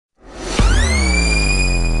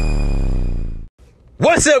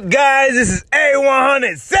What's up, guys? This is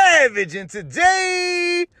A100 Savage, and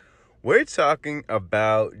today we're talking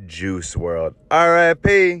about Juice WRLD. R.I.P.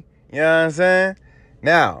 You know what I'm saying?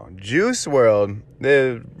 Now, Juice WRLD,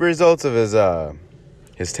 the results of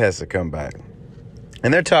his tests have come back,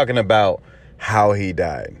 and they're talking about how he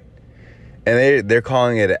died, and they're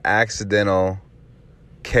calling it an accidental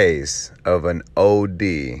case of an OD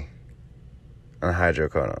on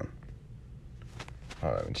hydrocodone.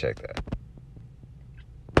 Hold on, let me check that.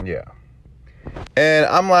 Yeah. And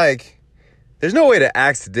I'm like, there's no way to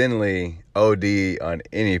accidentally OD on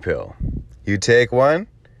any pill. You take one.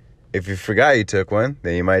 If you forgot you took one,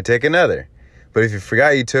 then you might take another. But if you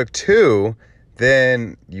forgot you took two,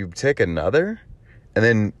 then you take another. And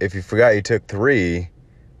then if you forgot you took three,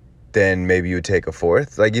 then maybe you would take a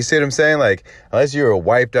fourth. Like, you see what I'm saying? Like, unless you were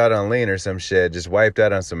wiped out on lean or some shit, just wiped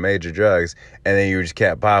out on some major drugs, and then you just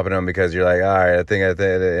kept popping them because you're like, all right, I think,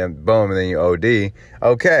 boom, and then you OD.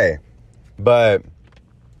 Okay. But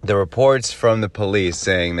the reports from the police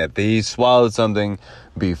saying that he swallowed something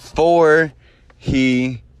before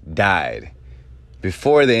he died,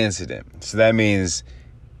 before the incident. So that means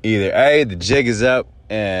either A, the jig is up,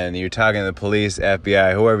 and you're talking to the police,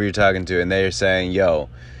 FBI, whoever you're talking to, and they're saying, yo,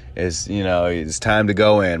 it's time to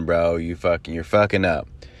go in, bro. You're fucking up.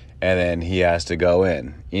 And then he has to go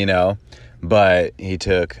in, But he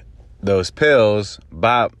took those pills,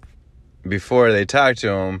 before they talked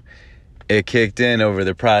to him. It kicked in over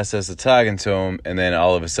the process of talking to him, and then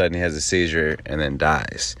all of a sudden he has a seizure and then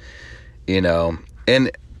dies.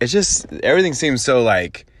 And it's just, everything seems so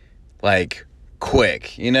like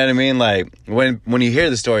quick. You know what I mean? Like, when you hear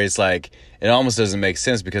the story, it's like, it almost doesn't make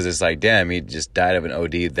sense, because it's like, damn, he just died of an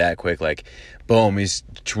OD that quick. Like, boom, and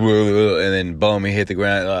then boom, he hit the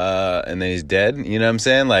ground, and then he's dead. You know what I'm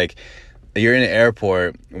saying? Like, you're in an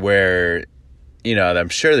airport where, I'm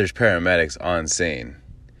sure there's paramedics on scene.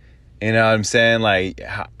 You know what I'm saying? Like,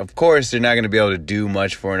 of course, they're not going to be able to do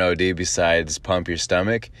much for an OD besides pump your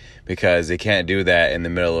stomach, because they can't do that in the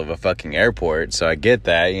middle of a fucking airport. So I get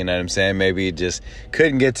that, you know what I'm saying? Maybe he just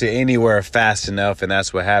couldn't get to anywhere fast enough, and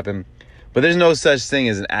that's what happened. But there's no such thing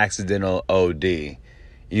as an accidental OD.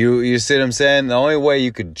 You see what I'm saying? The only way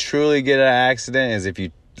you could truly get an accident is if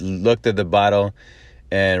you looked at the bottle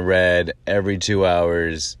and read every 2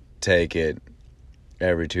 hours, take it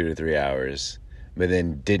every 2 to 3 hours, but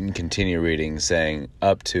then didn't continue reading, saying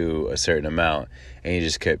up to a certain amount, and you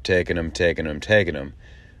just kept taking them.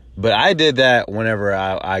 But I did that whenever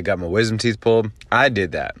I got my wisdom teeth pulled. I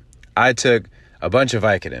did that. I took a bunch of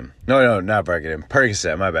Vicodin. No, not Vicodin.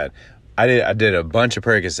 Percocet, my bad. I did a bunch of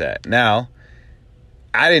Percocet. Now,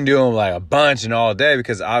 I didn't do them like a bunch and all day,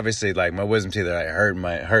 because obviously, like, my wisdom teeth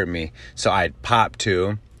hurt me. So I'd pop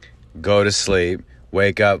 2, go to sleep,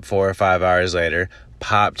 wake up 4 or 5 hours later,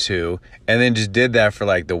 pop 2, and then just did that for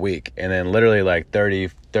like the week. And then literally like 30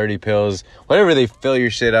 pills, whatever they fill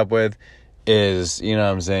your shit up with, is,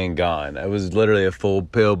 gone. It was literally a full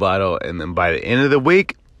pill bottle, and then by the end of the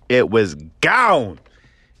week, it was gone.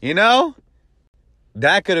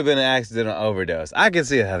 That could have been an accidental overdose. I could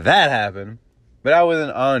see how that happened, but I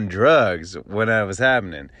wasn't on drugs when that was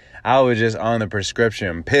happening. I was just on the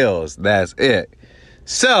prescription pills. That's it.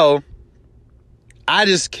 So, I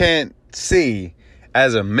just can't see,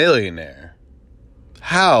 as a millionaire,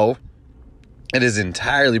 how it is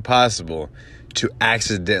entirely possible to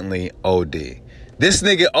accidentally OD. This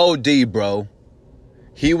nigga OD, bro.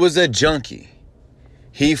 He was a junkie.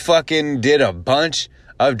 He fucking did a bunch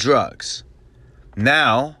of drugs.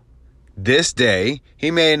 Now, this day,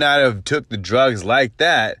 he may not have took the drugs like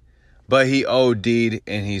that, but he OD'd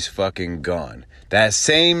and he's fucking gone. That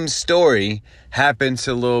same story happened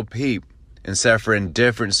to Lil Peep, except for in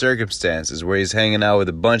different circumstances, where he's hanging out with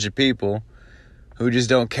a bunch of people who just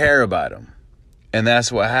don't care about him. And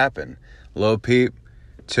that's what happened. Lil Peep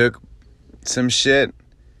took some shit,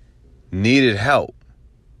 needed help.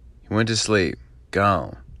 He went to sleep,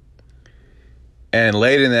 gone. And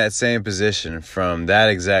laid in that same position from that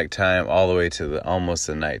exact time all the way to almost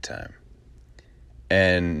the nighttime.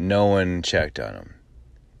 And no one checked on him.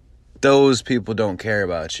 Those people don't care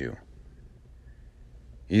about you.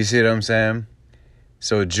 You see what I'm saying?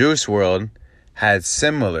 So Juice WRLD had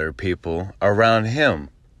similar people around him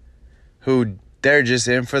who they're just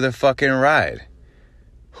in for the fucking ride.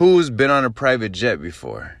 Who's been on a private jet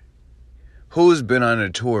before? Who's been on a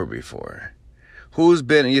tour before?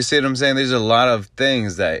 You see what I'm saying? There's a lot of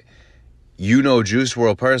things that Juice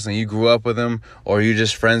WRLD personally. You grew up with him, or you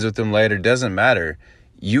just friends with him later. Doesn't matter.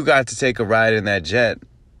 You got to take a ride in that jet,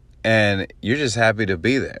 and you're just happy to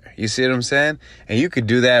be there. You see what I'm saying? And you could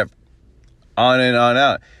do that on and on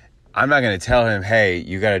out. I'm not going to tell him, hey,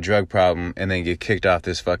 you got a drug problem, and then get kicked off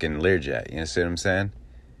this fucking Learjet. You see what I'm saying?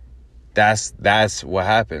 That's what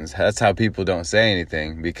happens. That's how people don't say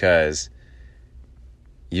anything, because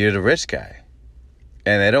you're the rich guy.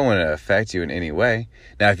 And they don't want to affect you in any way.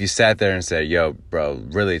 Now, if you sat there and said, yo, bro,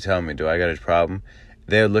 really tell me, do I got a problem?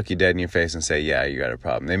 They'll look you dead in your face and say, yeah, you got a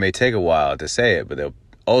problem. They may take a while to say it, but they'll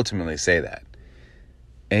ultimately say that.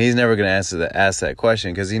 And he's never going to ask that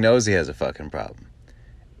question, because he knows he has a fucking problem.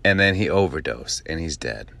 And then he overdosed and he's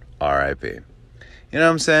dead. R.I.P. You know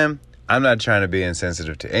what I'm saying? I'm not trying to be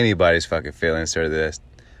insensitive to anybody's fucking feelings or this.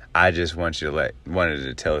 I just wanted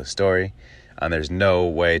to tell a story. There's no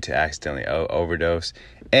way to accidentally overdose.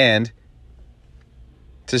 And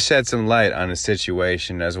to shed some light on a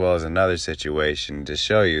situation as well as another situation, to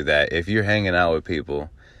show you that if you're hanging out with people,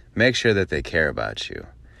 make sure that they care about you.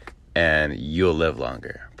 And you'll live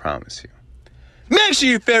longer. Promise you. Make sure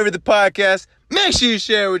you favorite the podcast. Make sure you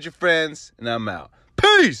share it with your friends. And I'm out.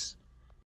 Peace!